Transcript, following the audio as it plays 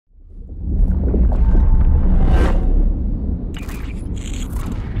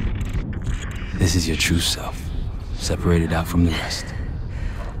This is your true self, separated out from the rest.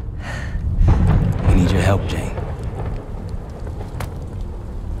 We need your help, Jane.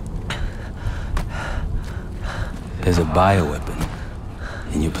 There's a bioweapon,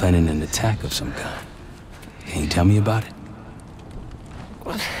 and you're planning an attack of some kind. Can you tell me about it?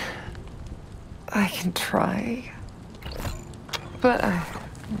 I can try. But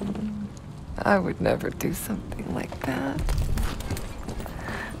I would never do something like that.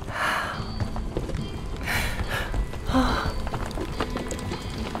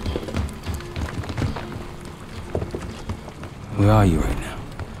 Where are you right now?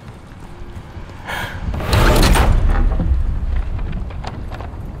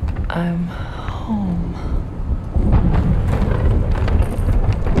 I'm home.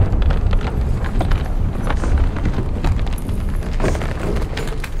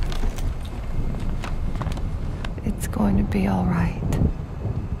 It's going to be all right.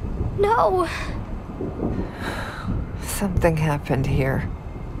 No! Something happened here.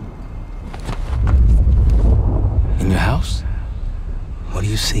 In your house? What do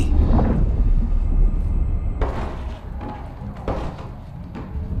you see?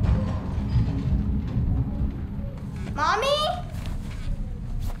 Mommy?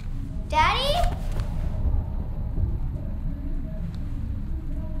 Daddy?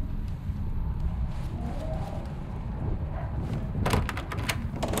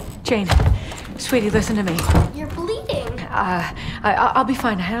 Jane, sweetie, listen to me. You're bleeding. I'll be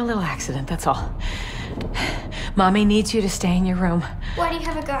fine. I had a little accident, that's all. Mommy needs you to stay in your room. Why do you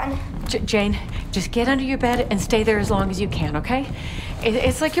have a gun? Jane, just get under your bed and stay there as long as you can, okay?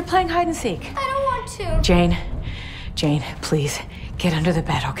 It's like you're playing hide and seek. I don't want to. Jane, please, get under the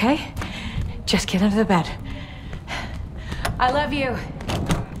bed, okay? Just get under the bed. I love you.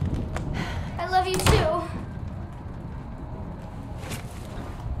 I love you too.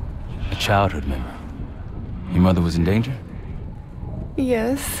 A childhood memory. Your mother was in danger?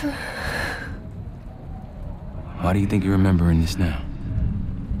 Yes. Why do you think you're remembering this now?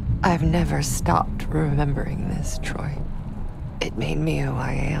 I've never stopped remembering this, Troy. It made me who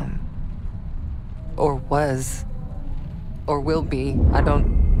I am. Or was. Or will be. I don't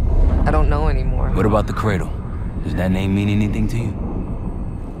know anymore. What about the cradle? Does that name mean anything to you?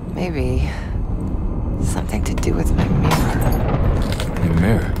 Maybe something to do with my mirror. Your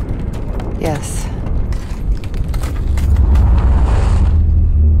mirror? Yes.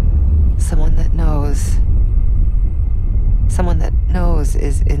 Someone that knows. Someone that knows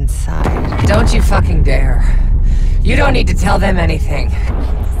is inside. Don't you fucking dare. You don't need to tell them anything.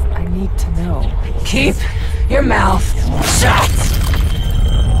 I need to know. Keep your mouth shut!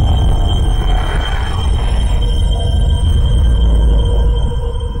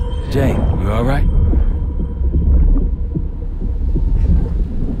 Jane, you all right?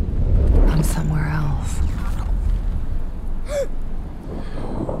 I'm somewhere else.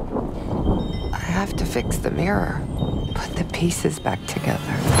 I have to fix the mirror. Put the pieces back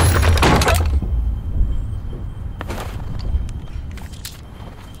together.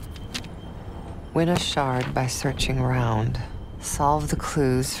 Win a shard by searching around. Solve the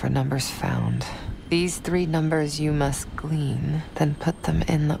clues for numbers found. These 3 numbers you must glean, then put them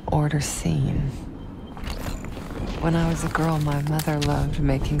in the order seen. When I was a girl, my mother loved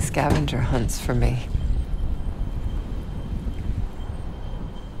making scavenger hunts for me.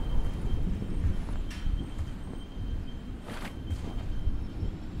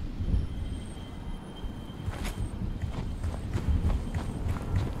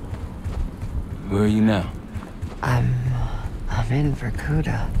 Where are you now? I'm in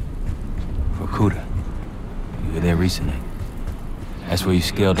Vorkuta. Vorkuta. You were there recently. That's where you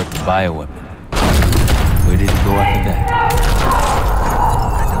scaled up the bioweapon. Where did you go after that?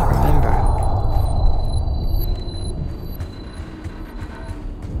 I don't remember.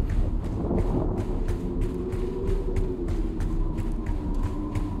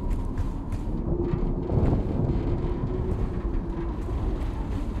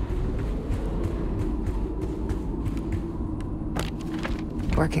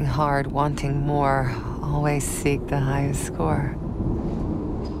 Working hard, wanting more, always seek the highest score.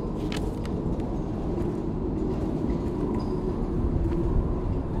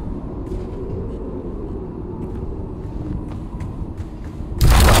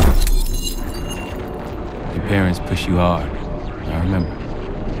 Your parents push you hard. I remember.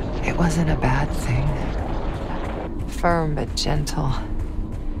 It wasn't a bad thing. Firm but gentle.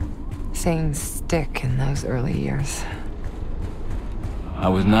 Things stick in those early years. I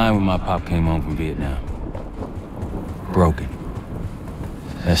was 9 when my pop came home from Vietnam. Broken.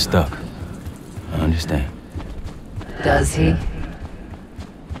 That stuck. I understand. Does he?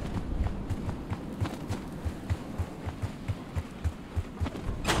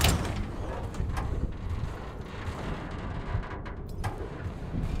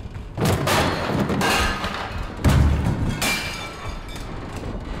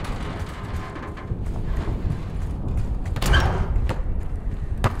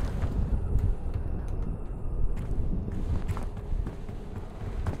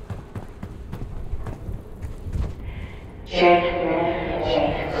 Shane,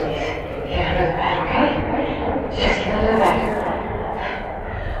 please. Get under the bed, okay? Just get under the bed.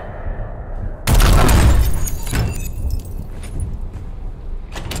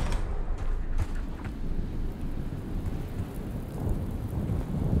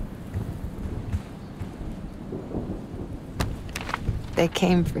 They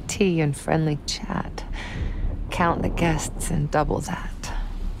came for tea and friendly chat. Count the guests and double that.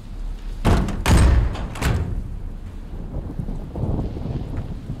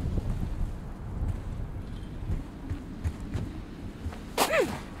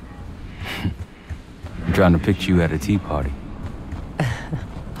 I'm trying to picture you at a tea party.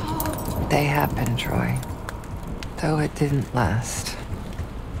 They happened, Troy. Though it didn't last.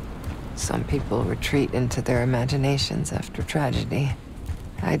 Some people retreat into their imaginations after tragedy.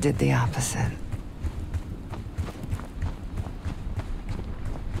 I did the opposite.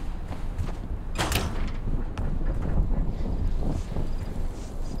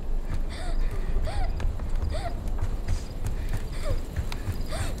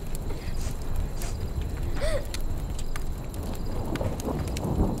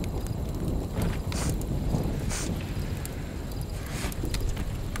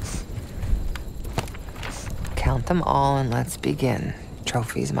 Count them all and let's begin.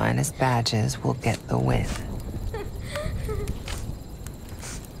 Trophies minus badges will get the win.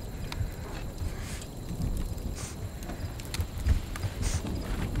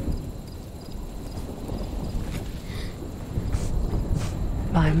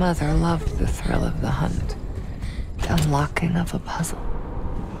 My mother loved the thrill of the hunt. The unlocking of a puzzle.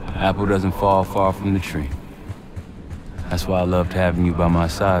 Apple doesn't fall far from the tree. That's why I loved having you by my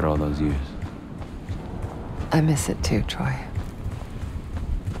side all those years. I miss it too, Troy.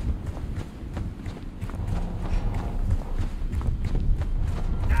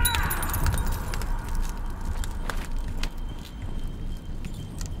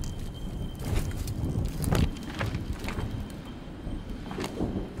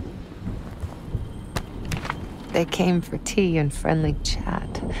 They came for tea and friendly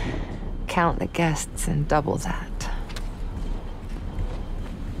chat. Count the guests and double that.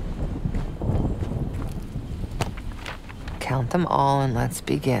 Count them all and let's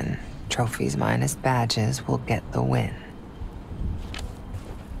begin. Trophies minus badges will get the win.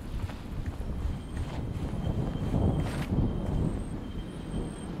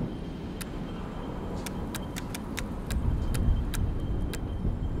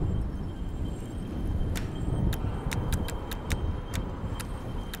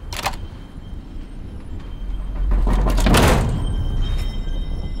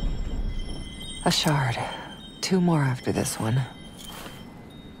 A shard. 2 more after this one.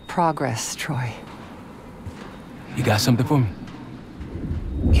 Progress, Troy. You got something for me?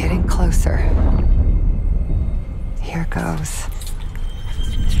 Getting closer. Here goes.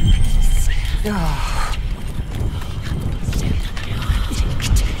 Oh.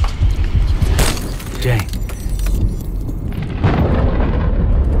 Jane.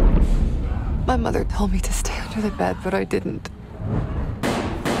 My mother told me to stay under the bed, but I didn't.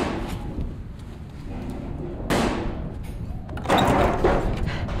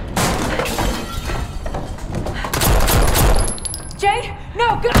 Jane,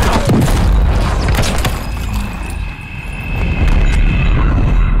 no, go!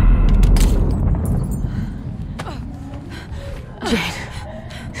 Jane,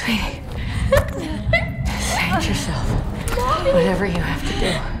 sweetie, save yourself. Whatever you have to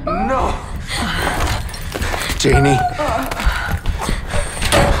do. No! Janie.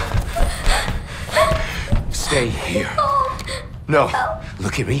 Stay here. No.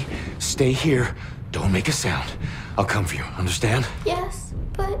 Look at me. Stay here. Don't make a sound. I'll come for you. Understand? Yes,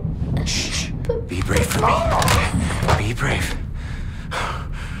 but... Shh. Be brave for me. Be brave.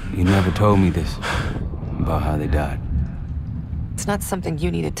 You never told me this about how they died. It's not something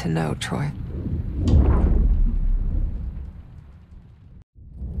you needed to know, Troy.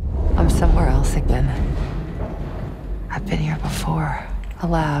 I'm somewhere else again. I've been here before. A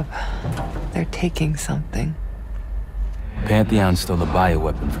lab. They're taking something. Pantheon stole a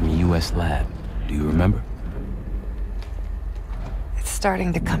bioweapon from a U.S. lab. Do you remember? It's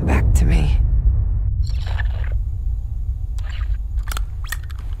starting to come back to me.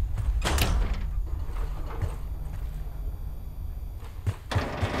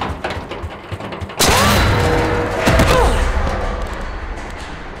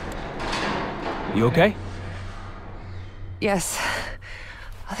 You okay? Yes.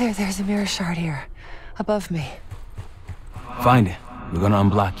 Oh, there's a mirror shard here. Above me. Find it. We're gonna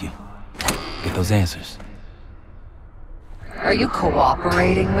unblock you. Get those answers. Are you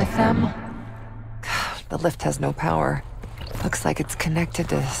cooperating with them? The lift has no power. Looks like it's connected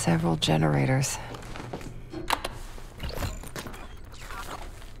to several generators.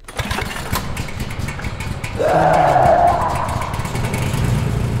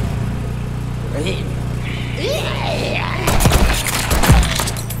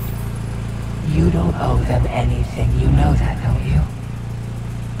 You don't owe them anything. You know that, don't you?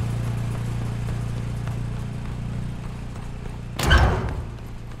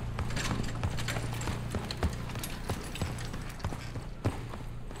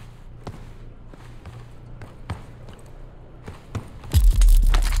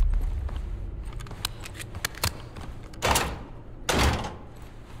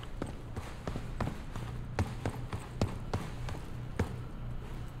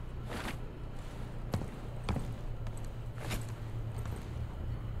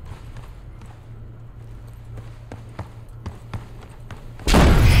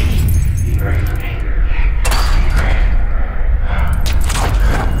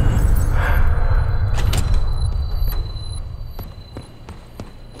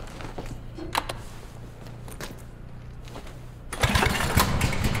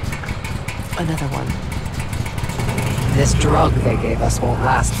 Another one. This drug they gave us won't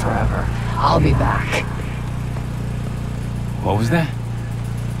last forever. I'll be back. What was that?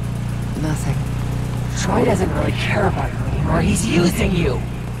 Nothing. Troy doesn't really care about you anymore. He's using you.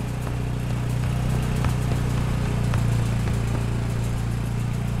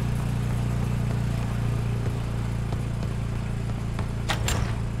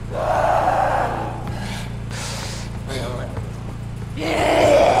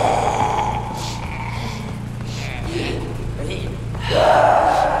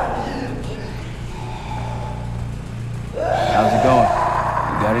 How's it going?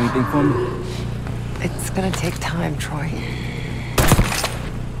 You got anything for me? It's gonna take time, Troy.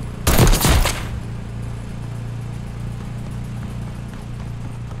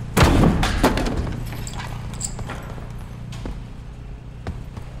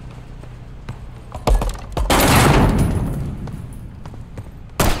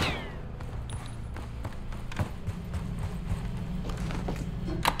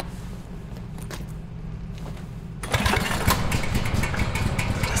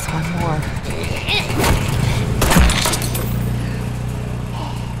 Just one more.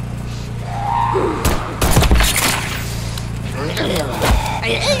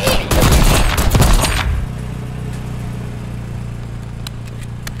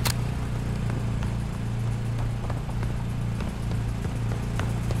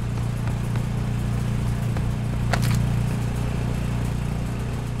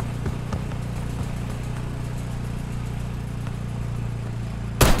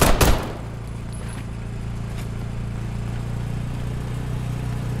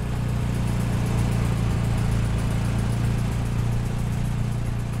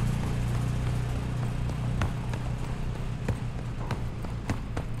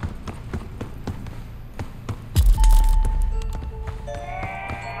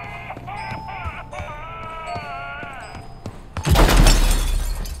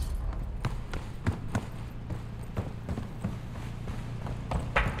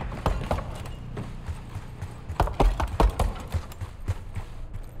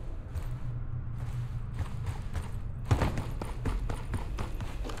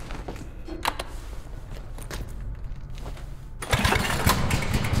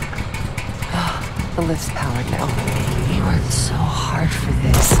 The lift's powered now. We worked so hard for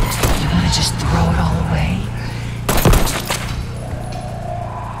this. You wanna just throw it all away?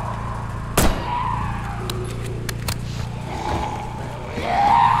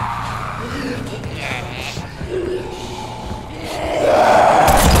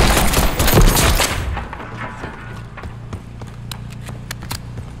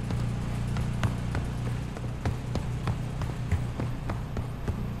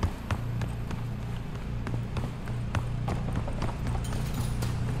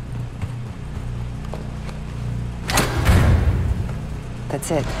 That's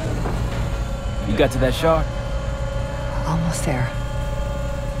it. You got to that shard? Almost there.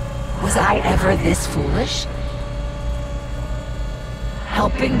 Was I ever this foolish?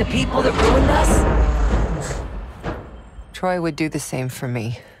 Helping the people that ruined us? Troy would do the same for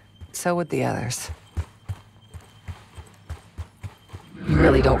me. So would the others. You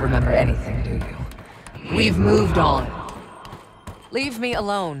really don't remember anything, do you? We've moved on. Leave me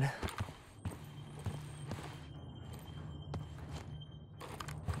alone.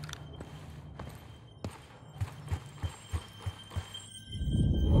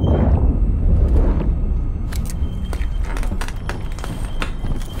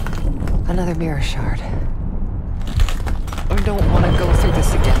 Another mirror shard. don't want to go through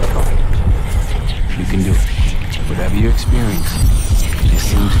this again, Troy. You can do it. Whatever you experience, this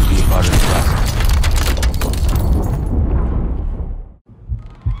seems to be a part of the process.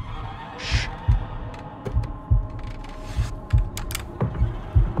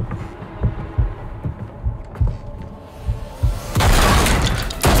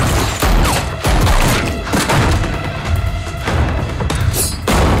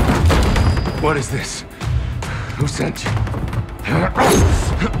 What is this? Who sent you?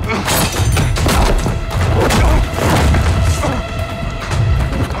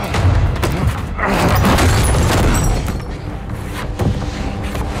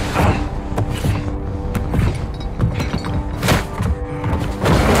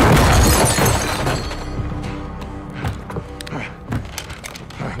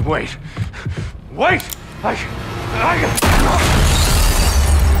 Wait! Wait!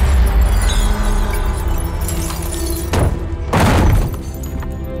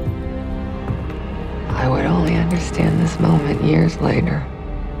 I would only understand this moment years later.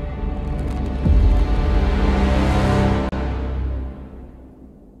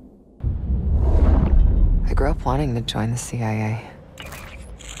 I grew up wanting to join the CIA.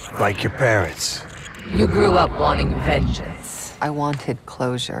 Like your parents. You grew up wanting vengeance. I wanted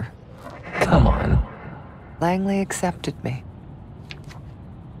closure. Come on. Langley accepted me.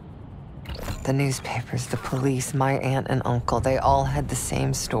 The newspapers, the police, my aunt and uncle, they all had the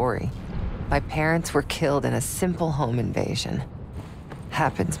same story. My parents were killed in a simple home invasion.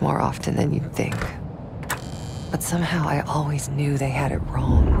 Happens more often than you'd think. But somehow I always knew they had it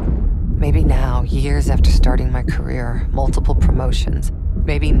wrong. Maybe now, years after starting my career, multiple promotions,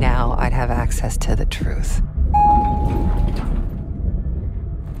 maybe now I'd have access to the truth.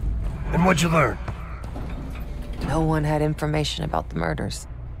 And what'd you learn? No one had information about the murders.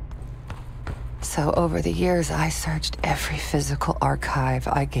 So over the years, I searched every physical archive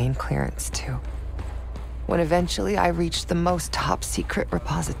I gained clearance to. When eventually I reached the most top-secret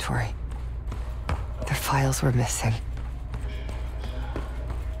repository, their files were missing.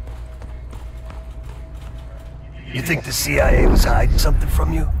 You think the CIA was hiding something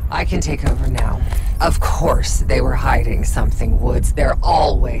from you? I can take over now. Of course they were hiding something, Woods. They're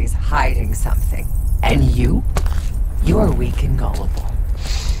always hiding something. And you? You're weak and gullible.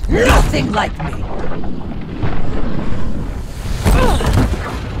 Nothing like me!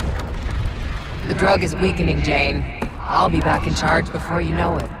 The drug is weakening, Jane. I'll be back in charge before you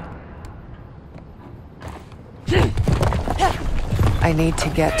know it. I need to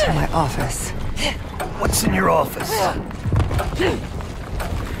get to my office. What's in your office?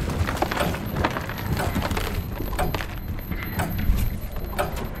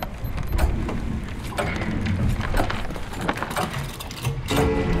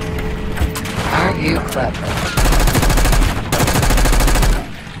 Aren't you clever?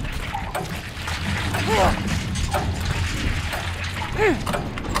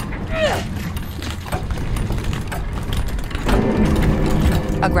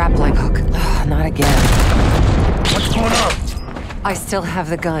 A grappling hook. Ugh, not again. What's going on? I still have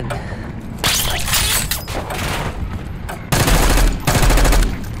the gun.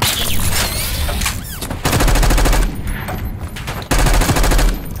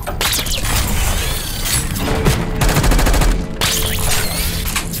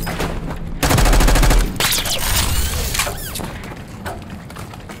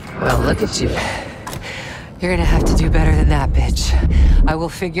 Well, look at you. You're gonna have to do better than that, bitch. I will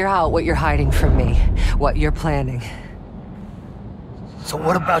figure out what you're hiding from me, what you're planning. So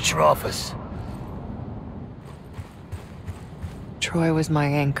what about your office? Troy was my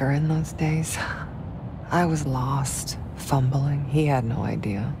anchor in those days. I was lost, fumbling. He had no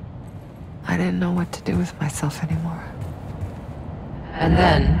idea. I didn't know what to do with myself anymore. And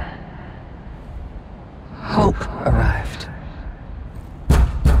then, hope arrived.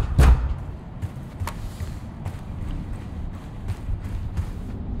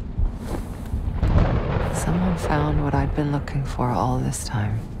 Someone found what I'd been looking for all this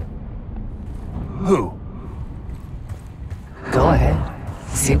time. Who? Go ahead.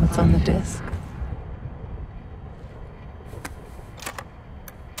 See what's on the disc.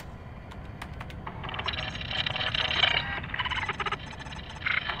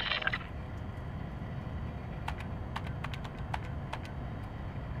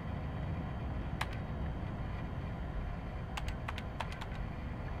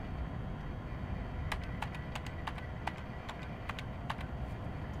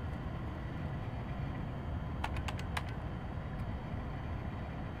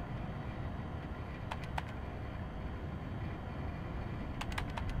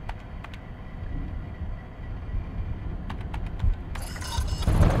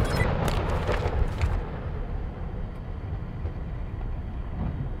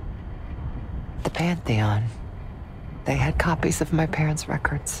 Pantheon. They had copies of my parents'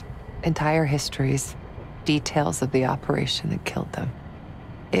 records, entire histories, details of the operation that killed them.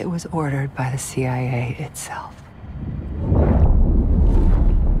 It was ordered by the CIA itself.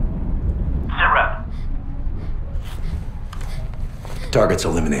 Sit rep. Target's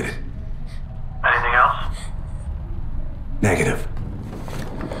eliminated. Anything else? Negative.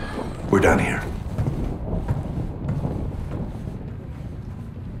 We're done here.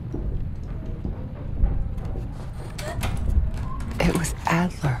 It was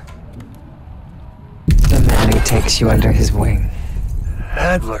Adler. The man who takes you under his wing.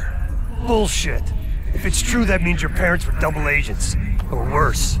 Adler. Bullshit. If it's true, that means your parents were double agents. Or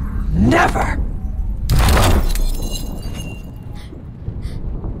worse. Never!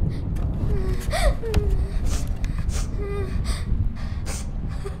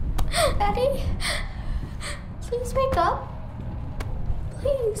 Daddy, please wake up.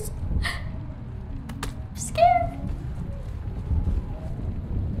 Please. I'm scared.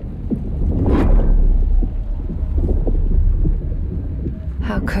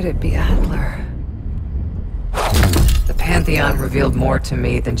 How could it be Adler? The Pantheon revealed more to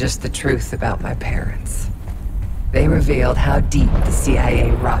me than just the truth about my parents. They revealed how deep the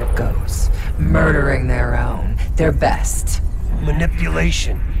CIA rot goes, murdering their own, their best.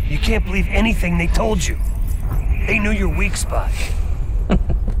 Manipulation. You can't believe anything they told you. They knew your weak spot.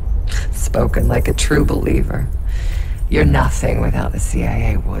 Spoken like a true believer. You're nothing without the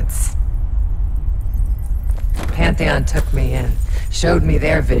CIA, Woods. Pantheon took me in, showed me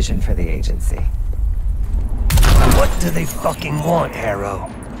their vision for the agency. What do they fucking want, Harrow?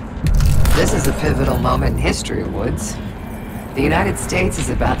 This is a pivotal moment in history, Woods. The United States is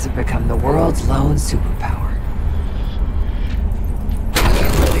about to become the world's lone superpower.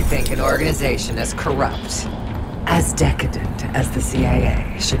 You really think an organization as corrupt, as decadent as the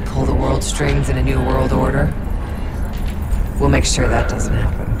CIA should pull the world strings in a new world order? We'll make sure that doesn't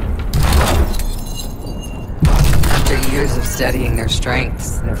happen. After years of studying their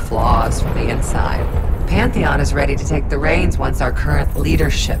strengths, their flaws from the inside, Pantheon is ready to take the reins once our current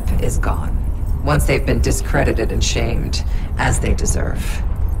leadership is gone. Once they've been discredited and shamed, as they deserve.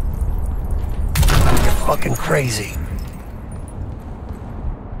 You're fucking crazy.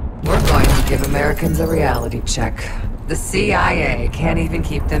 We're going to give Americans a reality check. The CIA can't even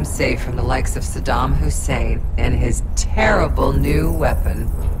keep them safe from the likes of Saddam Hussein and his terrible new weapon.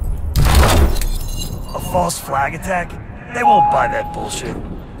 A false flag attack? They won't buy that bullshit.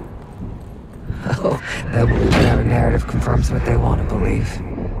 Oh, they'll believe whatever narrative confirms what they want to believe.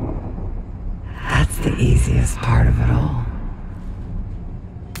 That's the easiest part of it all.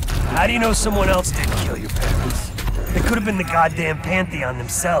 How do you know someone else didn't kill your parents? It could have been the goddamn Pantheon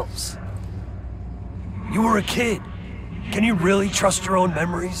themselves. You were a kid. Can you really trust your own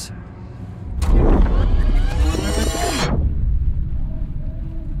memories?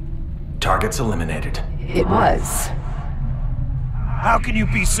 Target's eliminated. It was. How can you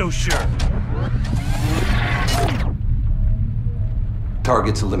be so sure?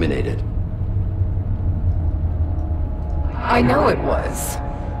 Target's eliminated. I know it was.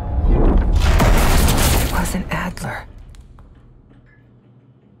 It wasn't Adler.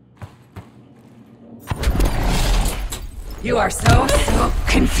 You are so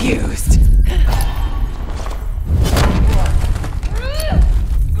confused.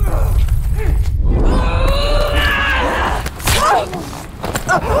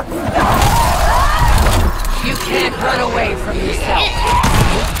 You can't run away from yourself.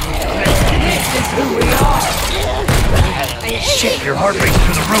 This is who we are. Shit, your heart rate's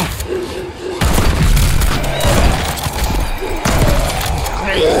through the roof.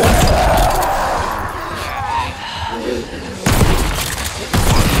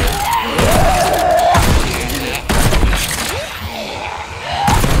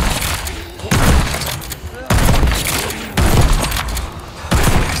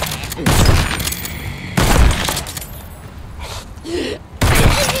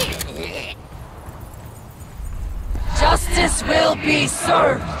 Justice will be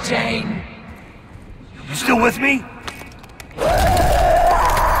served, Jane. You still with me?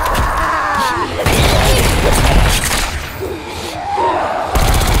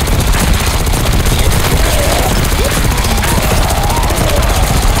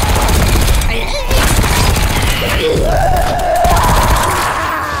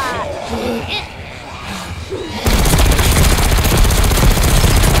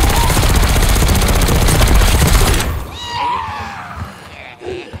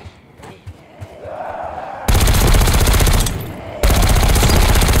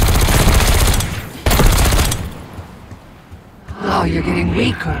 Oh, you're getting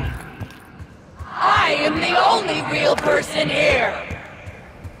weaker. only real person here!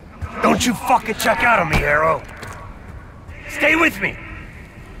 Don't you fucking check out on me, Harrow. Stay with me.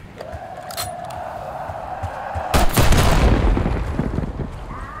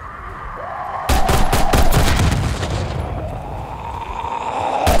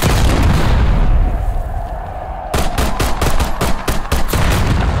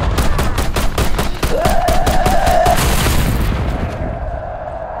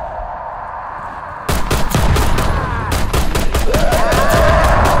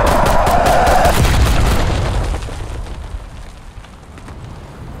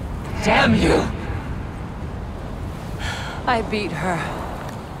 Damn you! I beat her.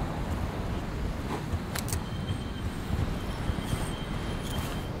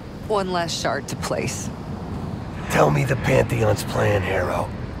 One less shard to place. Tell me the Pantheon's plan, Harrow.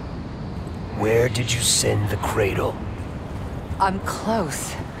 Where did you send the cradle? I'm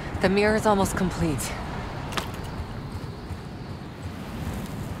close. The mirror's almost complete.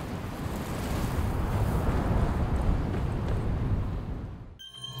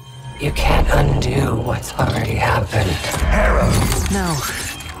 You can't undo what's already happened. Harrow, No.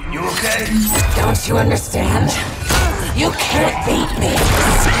 you okay? Don't you understand? You can't beat me.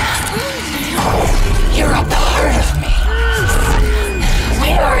 You're a part of me.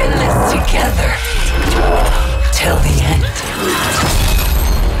 We are in this together. Till the end.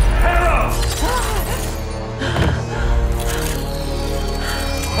 Harrow!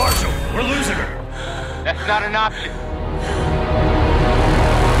 Marshall, we're losing her. That's not an option.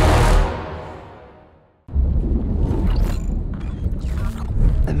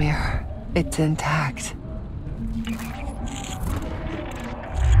 The mirror. It's intact.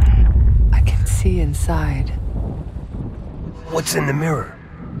 I can see inside. What's in the mirror?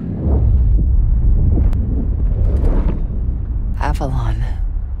 Avalon.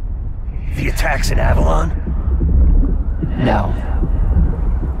 The attacks in Avalon? No.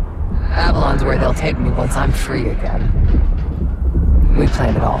 Avalon's where they'll take me once I'm free again. We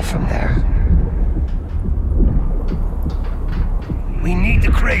planned it all from there. We need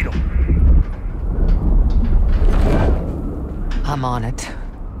the cradle. I'm on it.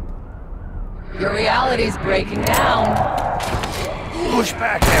 Your reality's breaking down. Push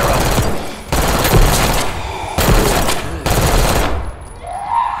back, Harrow.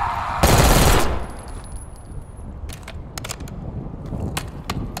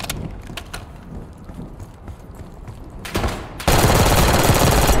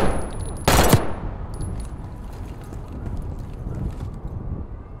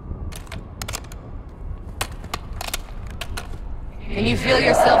 Can you feel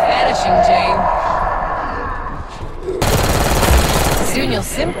yourself vanishing, Jane? Soon you'll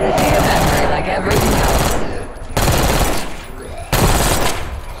simply be a memory like everything else.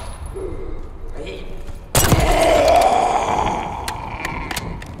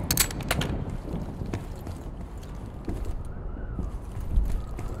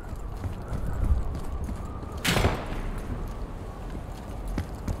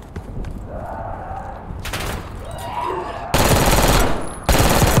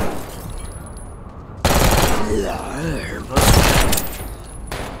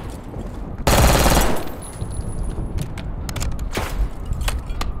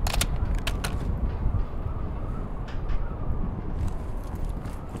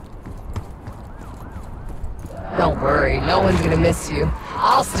 Don't worry, no one's gonna miss you.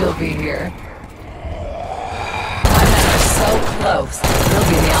 I'll still be here. My men are so close. We'll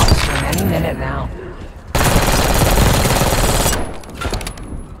be in the office room any minute now.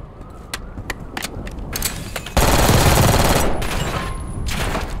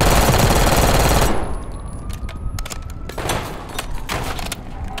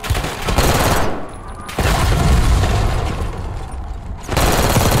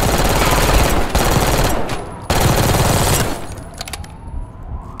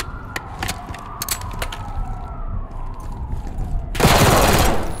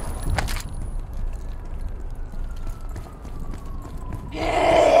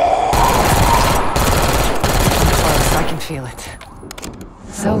 Feel it.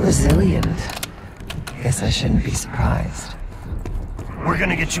 So resilient. Guess I shouldn't be surprised. We're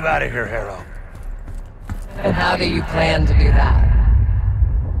gonna get you out of here, Harrow. And how do you plan to do that?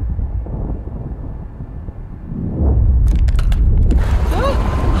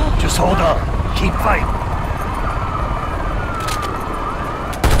 Just hold on. Keep fighting.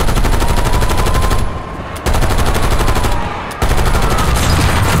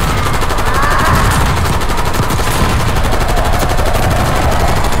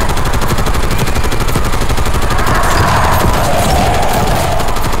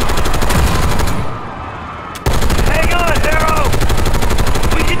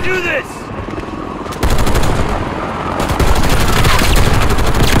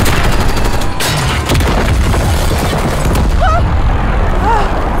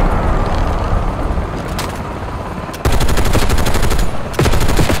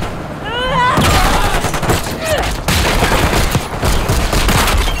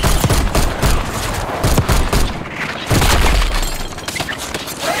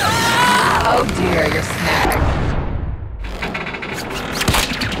 Oh dear, you're snapping.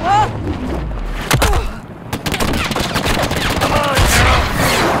 Come on, Carol!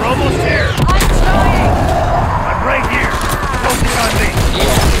 We're almost here! I'm trying! I'm right here! Focus on me!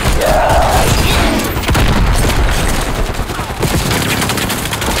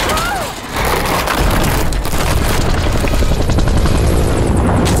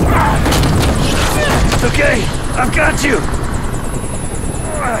 It's okay! I've got you!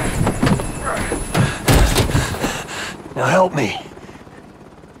 Now help me.